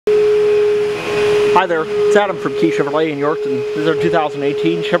Hi there, it's Adam from Chevrolet in Yorkton. This is our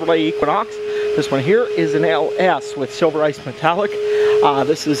 2018 Chevrolet Equinox. This one here is an LS with silver ice metallic.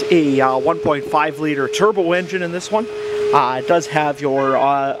 This is a 1.5 liter turbo engine in this one. It does have your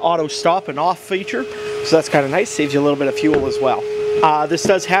auto stop and off feature, so that's kind of nice, saves you a little bit of fuel as well. This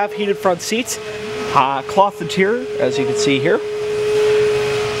does have heated front seats, cloth interior, as you can see here.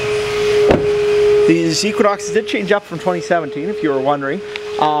 These Equinoxes did change up from 2017, if you were wondering.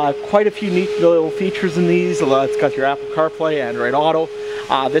 Quite a few neat little features in these. It's got your Apple CarPlay, Android Auto.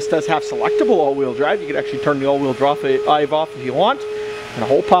 This does have selectable all-wheel drive. You can actually turn the all-wheel drive off if you want, and a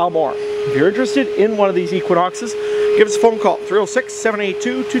whole pile more. If you're interested in one of these Equinoxes, give us a phone call,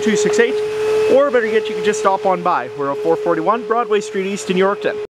 306-782-2268, or better yet, you can just stop on by. We're at 441 Broadway Street East in Yorkton.